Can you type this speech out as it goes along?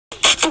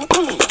Hey,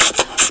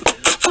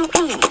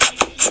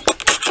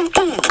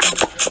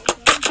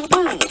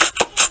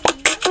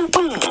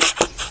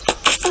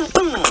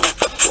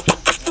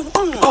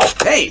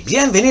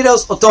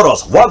 bienvenidos a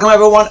todos. Welcome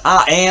everyone,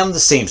 I am the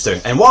Seamster,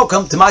 and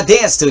welcome to my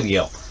dance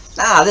studio.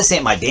 Nah, this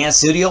ain't my dance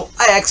studio.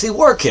 I actually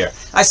work here.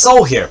 I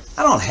sew here.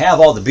 I don't have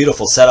all the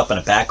beautiful setup in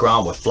the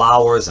background with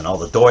flowers and all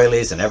the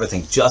doilies and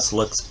everything just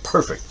looks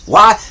perfect.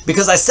 Why?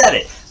 Because I said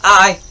it.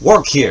 I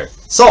work here.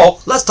 So,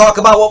 let's talk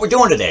about what we're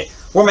doing today.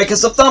 We're making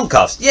some thumb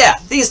cuffs. Yeah,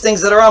 these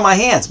things that are on my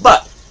hands,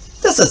 but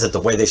this isn't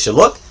the way they should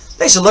look.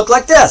 They should look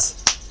like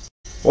this.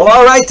 Well,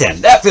 alright then,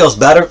 that feels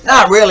better.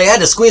 Not really, I had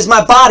to squeeze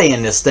my body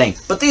in this thing.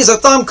 But these are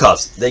thumb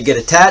cuffs. They get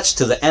attached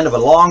to the end of a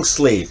long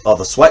sleeve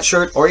of a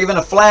sweatshirt or even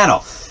a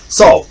flannel.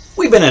 So,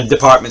 we've been in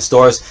department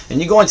stores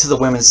and you go into the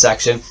women's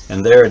section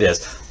and there it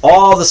is.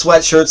 All the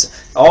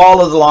sweatshirts,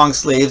 all of the long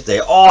sleeves,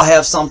 they all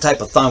have some type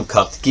of thumb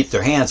cuff to keep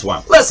their hands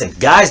warm. Listen,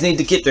 guys need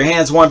to keep their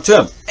hands warm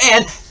too.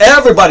 And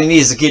everybody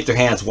needs to keep their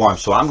hands warm.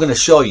 So I'm going to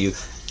show you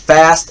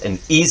fast and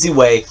easy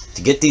way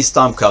to get these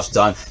thumb cuffs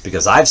done,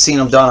 because I've seen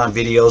them done on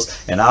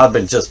videos and I've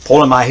been just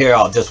pulling my hair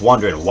out just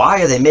wondering,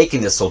 why are they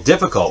making this so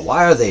difficult?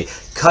 Why are they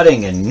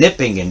cutting and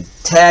nipping and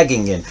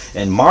tagging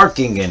and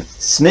marking and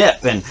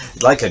snip and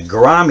like a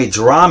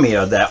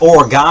drami or that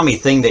origami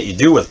thing that you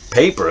do with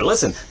paper?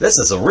 Listen, this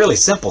is a really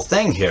simple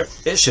thing here.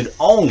 It should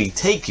only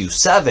take you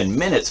 7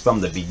 minutes from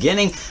the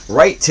beginning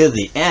right to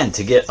the end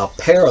to get a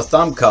pair of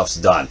thumb cuffs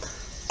done.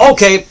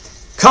 Okay,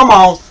 come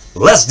on,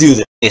 let's do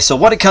this. Okay, so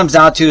what it comes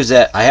down to is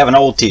that I have an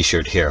old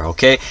t-shirt here,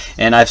 okay,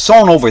 and I've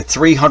sewn over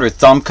 300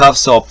 thumb cuffs,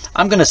 so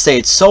I'm going to say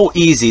it's so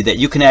easy that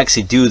you can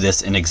actually do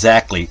this in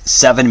exactly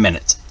 7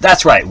 minutes.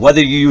 That's right,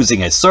 whether you're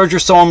using a serger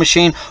sewing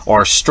machine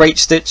or a straight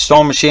stitch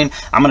sewing machine,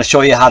 I'm going to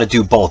show you how to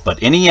do both,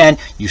 but in the end,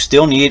 you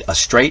still need a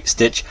straight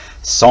stitch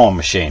sewing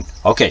machine.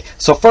 Okay,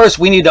 so first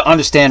we need to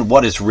understand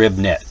what is rib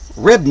knit.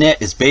 Rib knit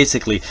is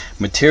basically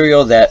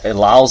material that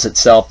allows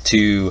itself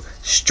to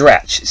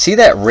stretch. See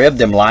that rib,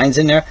 them lines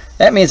in there?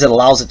 That means it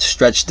allows it to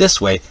stretch this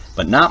way,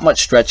 but not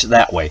much stretch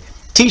that way.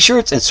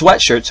 T-shirts and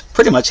sweatshirts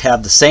pretty much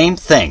have the same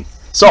thing.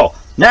 So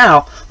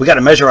now we got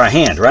to measure our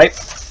hand, right?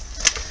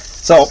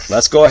 So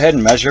let's go ahead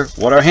and measure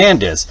what our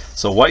hand is.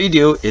 So what you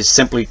do is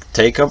simply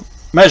take a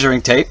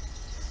measuring tape,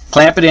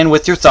 clamp it in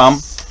with your thumb,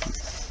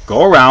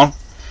 go around.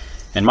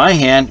 In my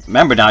hand,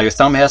 remember now, your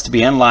thumb has to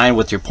be in line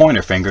with your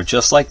pointer finger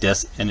just like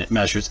this, and it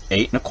measures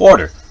 8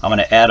 1/4. I'm going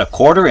to add a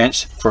 1/4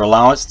 inch for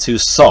allowance to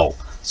sew.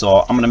 So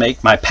I'm going to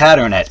make my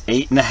pattern at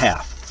 8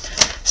 1/2.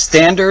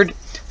 Standard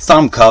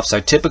thumb cuffs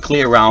are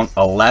typically around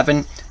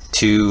 11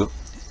 to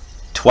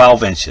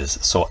 12 inches.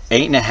 So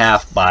 8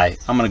 1/2 by,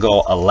 I'm going to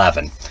go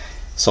 11.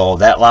 So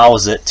that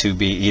allows it to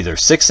be either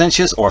 6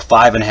 inches or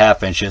 5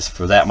 1/2 inches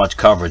for that much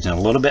coverage, and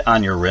a little bit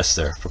on your wrist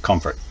there for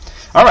comfort.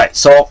 Alright,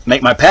 so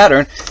make my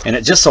pattern, and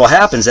it just so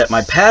happens that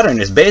my pattern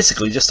is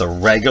basically just a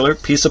regular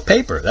piece of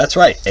paper. That's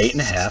right, 8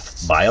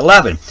 1/2 by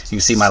 11. You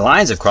can see my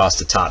lines across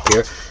the top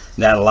here.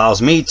 That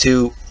allows me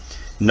to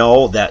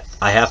know that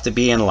I have to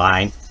be in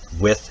line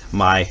with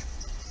my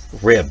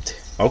ribbed.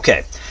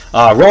 Okay,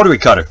 rotary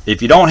cutter.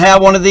 If you don't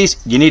have one of these,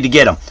 you need to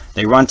get them.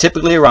 They run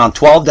typically around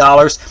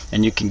 $12,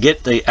 and you can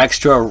get the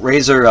extra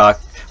razor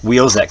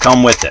wheels that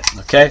come with it.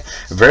 Okay,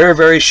 very,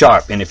 very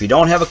sharp. And if you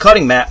don't have a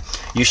cutting mat,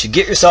 you should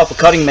get yourself a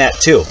cutting mat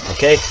too.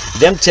 Okay,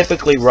 them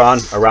typically run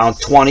around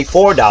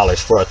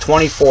 $24 for a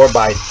 24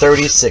 by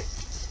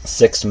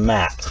 36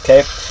 mat.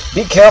 Okay,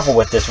 be careful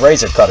with this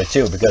razor cutter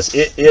too, because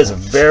it is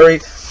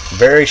very,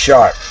 very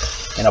sharp,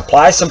 and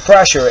apply some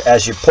pressure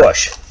as you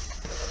push.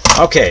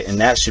 Okay, and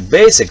that should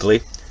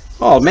basically,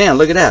 oh man,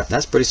 look at that,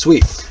 that's pretty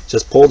sweet.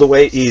 Just pulled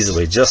away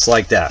easily, just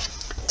like that.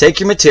 Take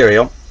your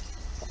material,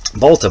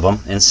 both of them,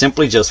 and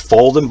simply just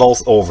fold them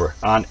both over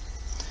on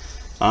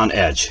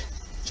edge,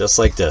 just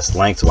like this,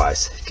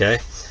 lengthwise. Okay,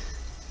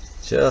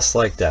 just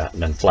like that,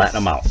 and then flatten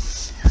them out.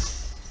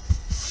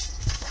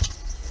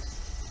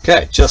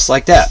 Okay, just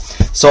like that.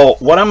 So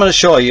what I'm going to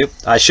show you,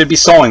 I should be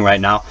sewing right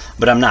now,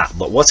 but I'm not.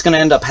 But what's going to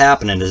end up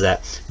happening is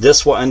that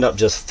this will end up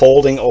just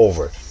folding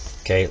over,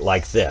 okay,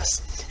 like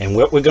this. And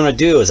what we're going to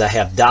do is I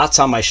have dots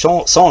on my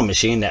sewing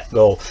machine that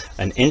go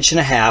 1 1/2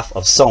 inches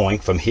of sewing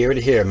from here to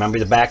here. Remember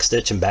the back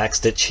stitch and back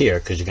stitch here,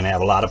 because you're going to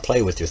have a lot of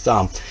play with your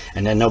thumb.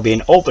 And then there'll be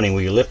an opening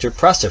where you lift your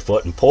presser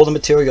foot and pull the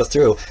material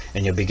through,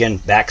 and you'll begin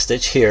back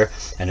stitch here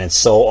and then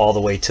sew all the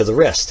way to the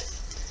wrist.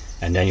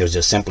 And then you'll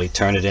just simply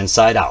turn it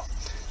inside out.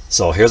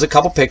 So here's a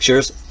couple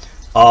pictures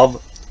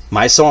of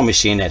my sewing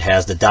machine that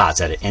has the dots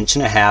at 1 1/2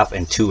 inches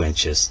and 2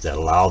 inches that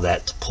allow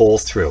that to pull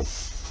through.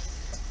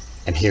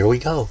 And here we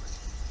go.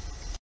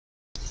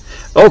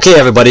 Okay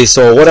everybody,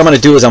 so what I'm going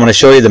to do is I'm going to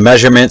show you the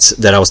measurements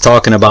that I was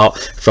talking about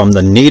from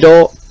the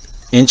needle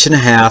 1 1/2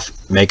 inches,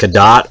 make a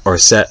dot or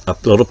set a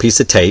little piece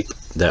of tape,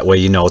 that way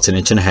you know it's 1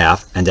 1/2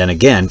 inches, and then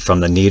again from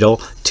the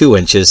needle 2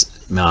 inches,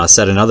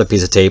 set another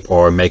piece of tape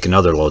or make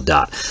another little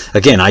dot.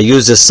 Again, I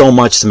use this so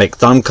much to make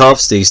thumb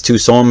cuffs, these two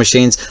sewing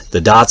machines,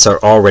 the dots are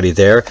already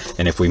there.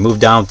 And if we move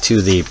down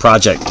to the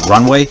project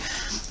runway,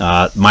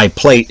 my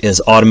plate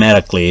is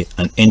automatically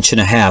 1.5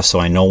 inches, so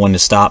I know when to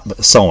stop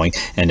sewing,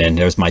 and then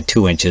there's my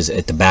 2 inches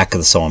at the back of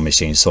the sewing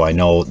machine, so I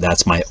know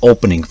that's my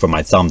opening for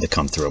my thumb to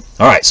come through.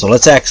 Alright, so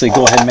let's actually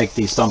go ahead and make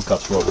these thumb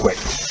cups real quick.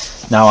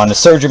 Now on the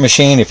serger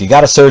machine, if you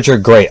got a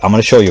serger, great. I'm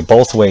going to show you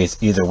both ways,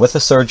 either with a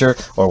serger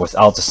or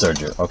without the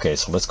serger. Okay,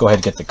 so let's go ahead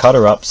and get the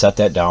cutter up, set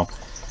that down,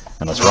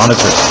 and let's run it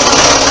through.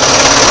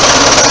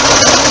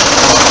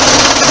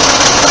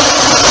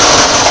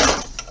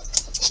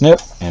 Snip,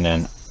 and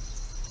then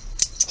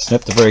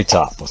snip the very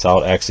top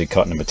without actually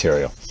cutting the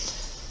material.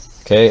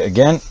 Okay,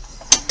 again,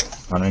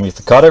 underneath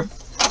the cutter.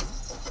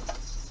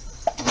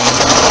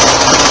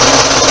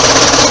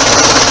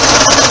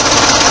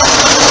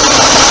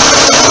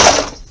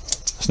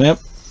 Snip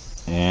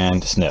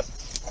and snip.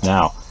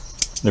 Now,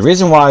 the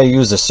reason why I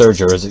use the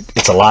serger is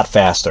it's a lot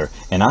faster,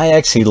 and I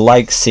actually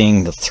like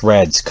seeing the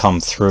threads come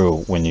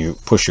through. When you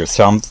push your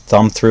thumb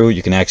through,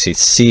 you can actually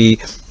see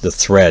the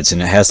threads,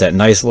 and it has that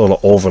nice little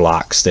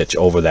overlock stitch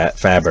over that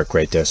fabric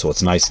right there, so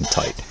it's nice and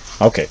tight.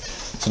 Okay,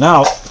 so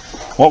now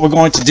what we're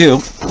going to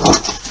do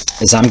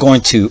is I'm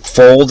going to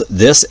fold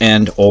this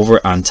end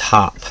over on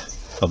top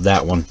of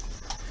that one,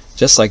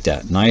 just like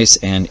that, nice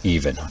and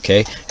even.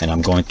 Okay, and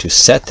I'm going to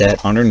set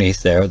that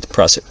underneath there, the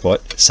press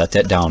foot, set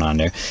that down on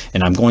there,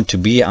 and I'm going to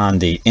be on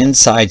the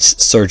inside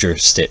serger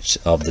stitch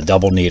of the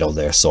double needle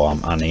there. So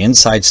I'm on the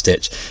inside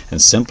stitch, and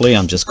simply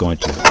I'm just going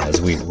to, as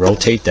we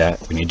rotate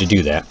that, we need to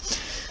do that,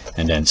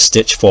 and then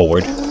stitch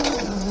forward,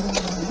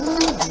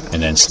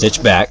 and then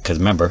stitch back, because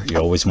remember, you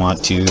always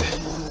want to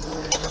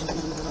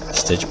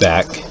stitch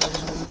back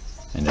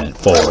and then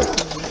forward.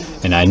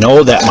 And I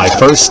know that my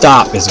first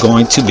stop is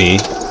going to be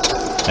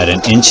at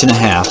 1.5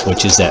 inches,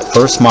 which is that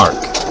first mark,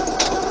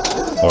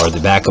 or the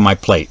back of my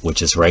plate,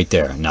 which is right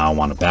there. Now I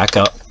want to back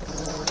up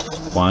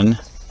 1,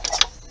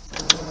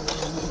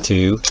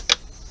 2,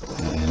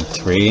 and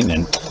 3, and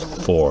then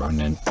 4, and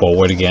then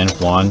forward again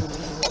 1,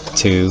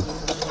 2,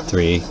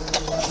 3,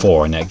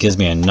 4, and that gives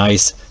me a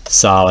nice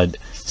solid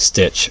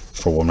stitch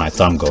for when my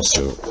thumb goes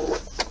through.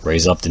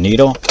 Raise up the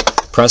needle,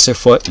 presser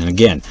foot, and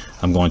again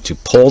I'm going to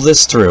pull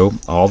this through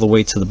all the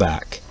way to the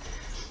back.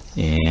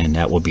 And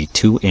that will be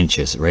 2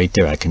 inches right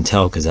there. I can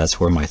tell because that's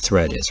where my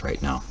thread is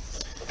right now.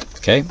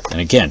 Okay,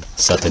 and again,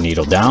 set the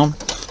needle down,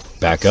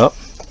 back up,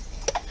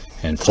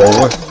 and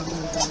forward,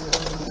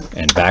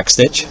 and back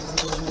stitch,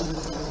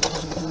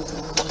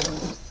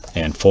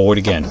 and forward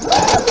again.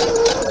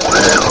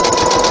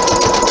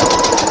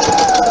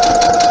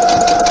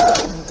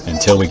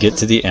 Until we get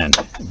to the end.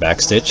 Back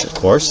stitch, of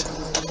course,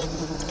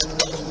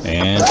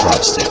 and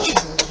front stitch.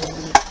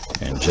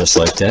 And just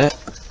like that.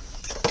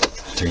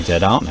 Take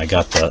that out, and I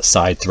got the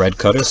side thread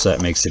cutter, so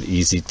that makes it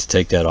easy to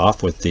take that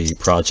off with the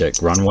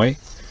Project Runway.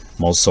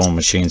 Most sewing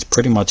machines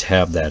pretty much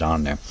have that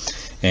on there.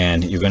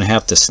 And you're going to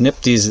have to snip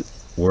these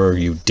where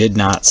you did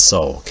not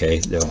sew. Okay,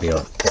 there'll be a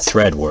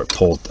thread where it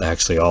pulled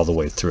actually all the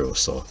way through.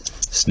 So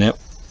snip,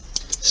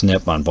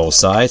 snip on both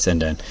sides,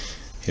 and then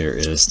here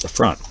is the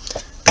front.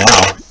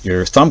 Now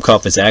your thumb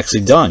cuff is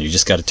actually done. You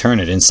just got to turn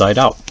it inside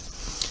out.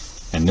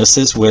 And this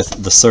is with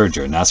the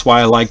serger, and that's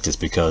why I like this,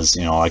 because,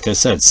 you know, like I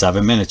said,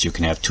 7 minutes you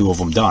can have 2 of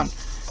them done.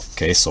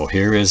 Okay, so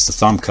here is the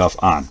thumb cuff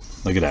on.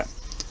 Look at that.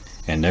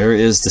 And there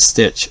is the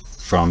stitch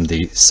from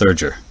the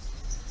serger.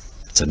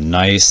 It's a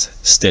nice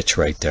stitch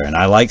right there, and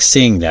I like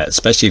seeing that,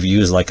 especially if you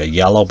use like a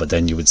yellow, but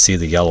then you would see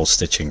the yellow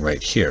stitching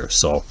right here.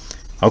 So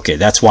okay,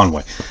 that's one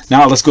way.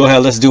 Now let's go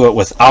ahead, let's do it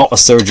without a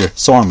serger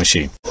sewing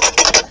machine.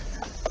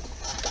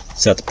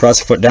 Set the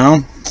presser foot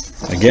down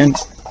again,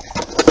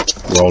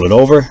 roll it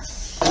over,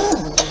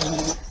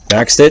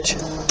 back stitch,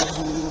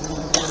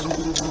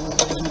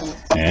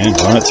 and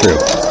run it through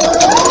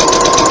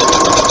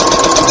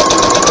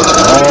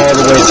all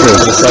the way through,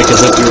 just like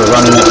as if you were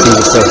running it through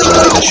the serger,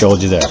 like I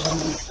showed you there.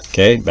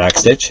 Okay, back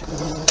stitch,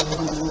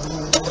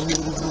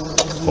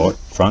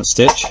 front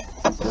stitch,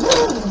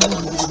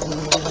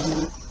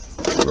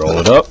 roll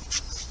it up,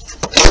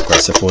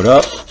 press the foot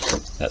up.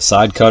 That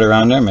side cutter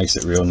on there makes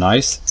it real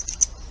nice.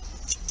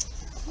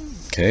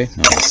 Okay,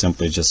 now I'm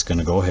simply just going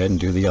to go ahead and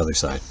do the other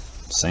side,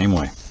 same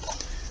way.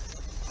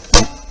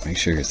 Make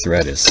sure your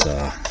thread is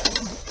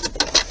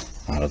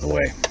out of the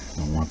way.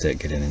 Don't want that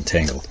getting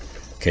entangled.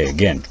 Okay,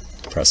 again,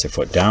 press your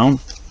foot down,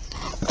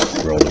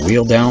 roll the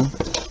wheel down,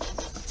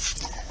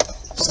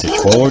 stitch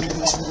forward,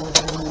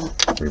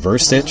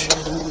 reverse stitch,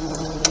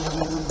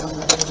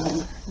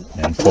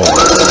 and forward.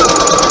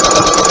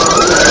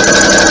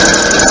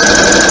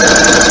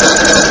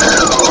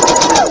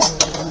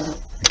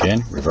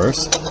 Again,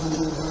 reverse,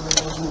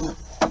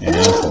 and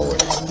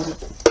forward.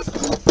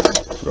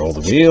 Roll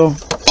the wheel,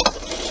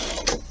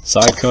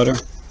 side cutter,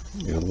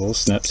 do little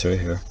snips right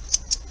here.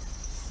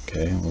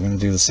 Okay, we're going to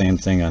do the same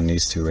thing on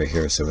these two right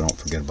here so we don't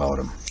forget about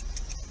them.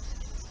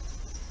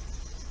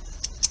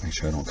 Make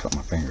sure I don't cut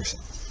my fingers.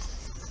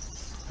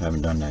 I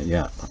haven't done that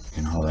yet, but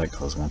you know how that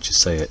goes. Once you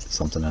say it,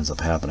 something ends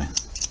up happening.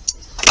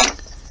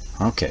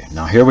 Okay,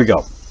 now here we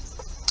go.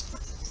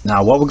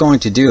 Now what we're going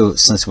to do,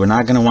 since we're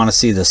not going to want to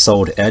see the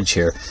sewed edge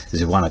here, is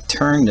we want to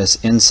turn this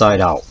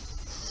inside out.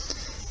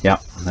 Yeah,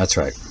 that's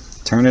right.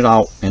 turn it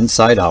out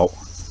inside out,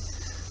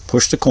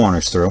 push the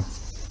corners through.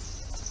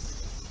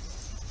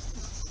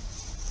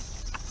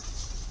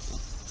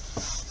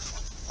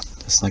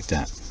 Just like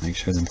that. Make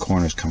sure them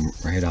corners come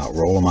right out.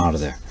 Roll them out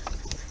of there.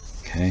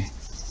 Okay.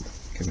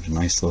 Give it a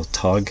nice little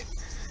tug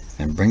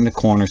and bring the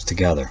corners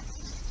together.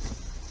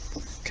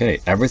 Okay,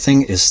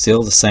 everything is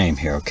still the same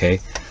here, okay?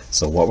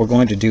 So what we're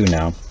going to do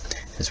now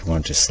is we're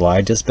going to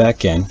slide this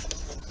back in,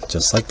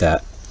 just like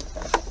that.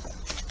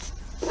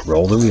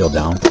 Roll the wheel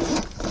down.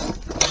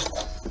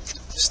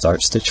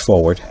 Start stitch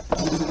forward.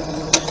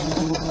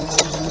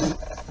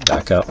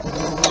 Back up.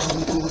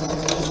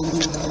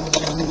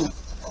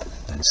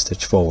 Then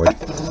stitch forward.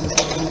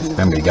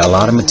 Remember, you got a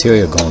lot of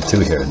material going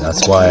through here.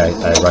 That's why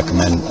I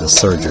recommend the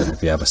serger,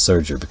 if you have a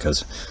serger,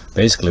 because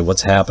basically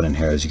what's happening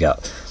here is you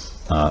got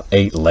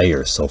 8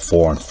 layers, so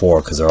 4 and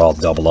 4, because they're all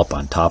double up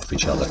on top of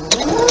each other.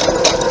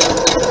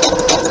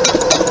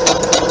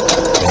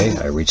 Okay,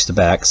 I reached the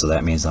back, so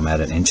that means I'm at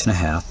 1.5 inches.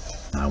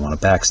 Now I want a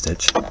back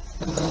stitch,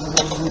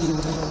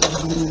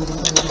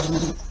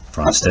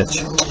 front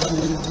stitch,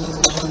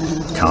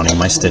 counting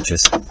my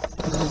stitches.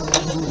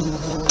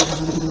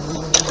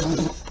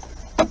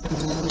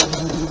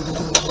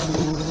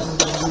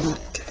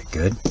 Okay,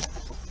 good.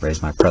 Raise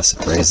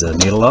the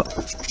needle up,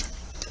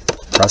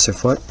 presser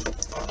foot.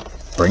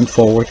 Bring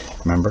forward,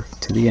 remember,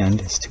 to the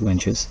end is 2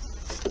 inches.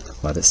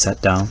 Let it set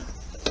down.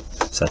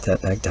 Set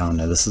that back down.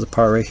 Now this is the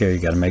part right here. You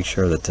got to make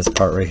sure that this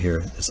part right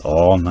here is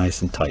all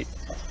nice and tight.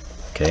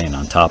 Okay, and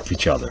on top of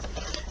each other.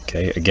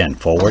 Okay, again,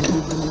 forward.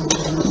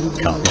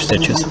 Count your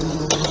stitches.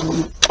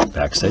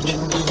 Back stitch.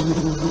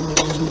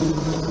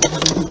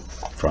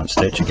 Front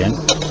stitch again.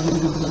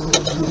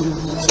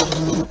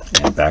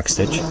 And back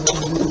stitch.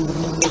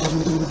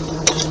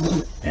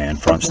 And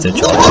front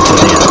stitch all the way to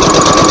the end.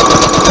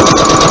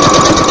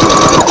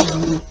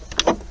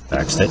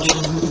 Back stitch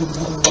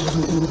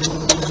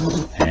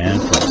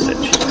and front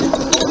stitch.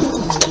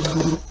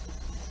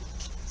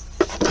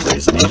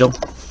 Raise the needle,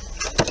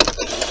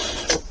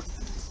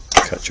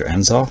 cut your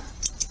ends off.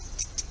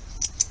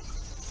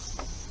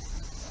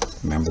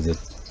 Remember the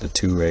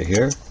 2 right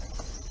here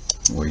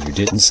where you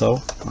didn't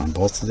sew on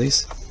both of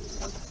these.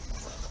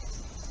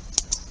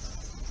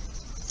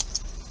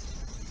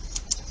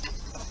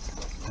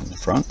 And the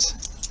front.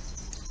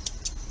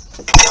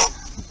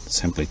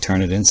 Simply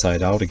turn it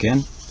inside out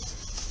again.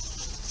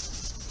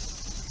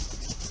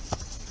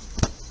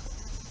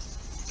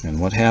 And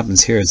what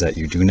happens here is that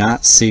you do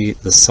not see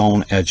the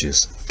sewn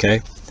edges,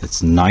 okay?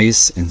 It's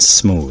nice and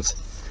smooth.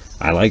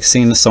 I like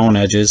seeing the sewn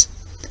edges,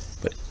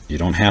 but you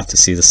don't have to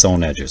see the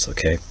sewn edges,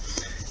 okay?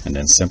 And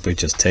then simply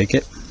just take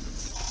it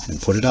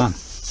and put it on.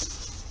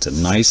 It's a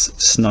nice,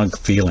 snug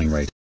feeling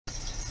right here.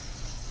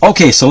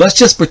 Okay, so let's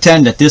just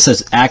pretend that this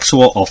is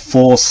a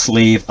full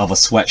sleeve of a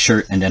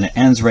sweatshirt, and then it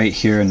ends right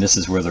here, and this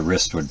is where the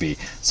wrist would be.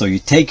 So you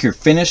take your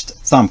finished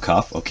thumb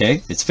cuff,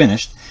 okay? It's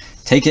finished.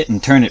 Take it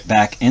and turn it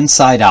back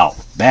inside out.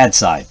 Bad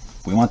side.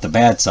 We want the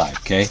bad side,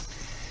 okay?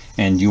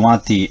 And you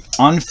want the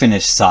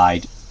unfinished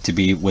side to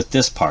be with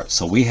this part.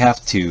 So we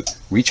have to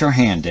reach our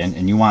hand in,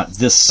 and you want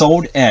this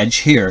sewed edge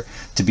here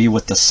to be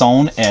with the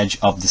sewn edge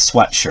of the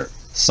sweatshirt.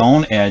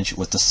 Sewn edge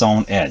with the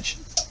sewn edge.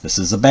 This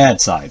is the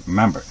bad side,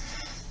 remember.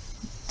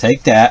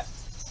 Take that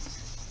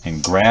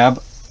and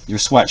grab your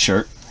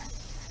sweatshirt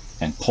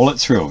and pull it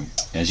through.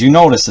 As you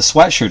notice, the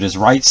sweatshirt is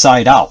right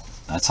side out.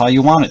 That's how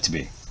you want it to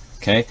be,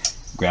 okay?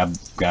 Grab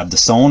the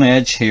sewn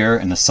edge here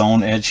and the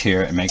sewn edge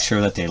here and make sure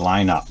that they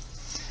line up.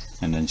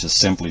 And then just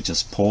simply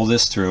pull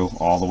this through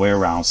all the way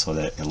around so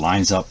that it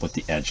lines up with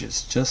the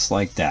edges, just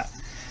like that.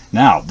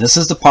 Now, this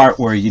is the part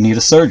where you need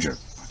a serger,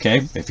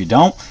 okay? If you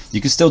don't,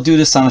 you can still do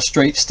this on a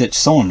straight stitch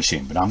sewing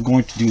machine, but I'm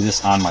going to do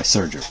this on my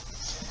serger.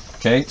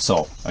 Okay,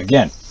 so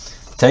again,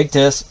 take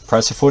this,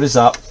 presser foot is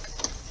up,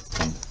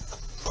 and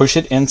push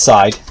it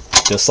inside,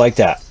 just like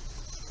that.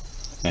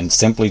 And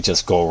simply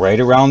just go right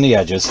around the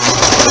edges.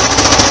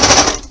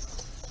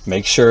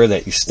 Make sure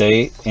that you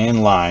stay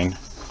in line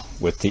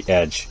with the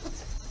edge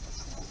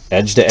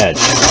to edge.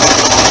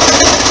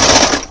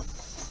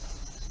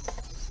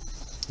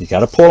 You got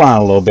to pull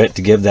on a little bit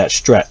to give that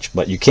stretch,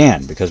 but you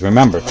can, because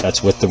remember,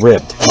 that's with the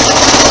ribbed.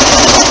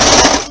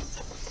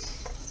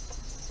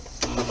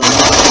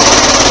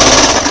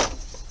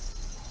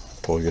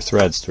 Pull your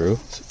threads through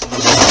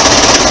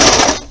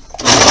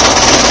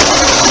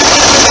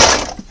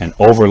and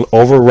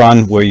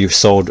overrun where you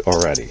sewed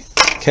already.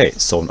 Okay,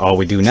 so all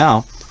we do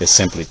now is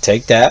simply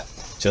take that,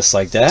 just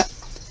like that,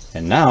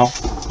 and now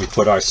we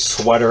put our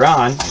sweater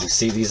on, and you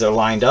see these are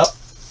lined up,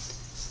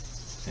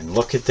 and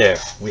look at there,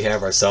 we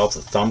have ourselves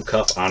a thumb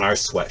cuff on our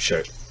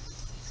sweatshirt.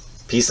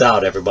 Peace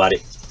out,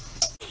 everybody.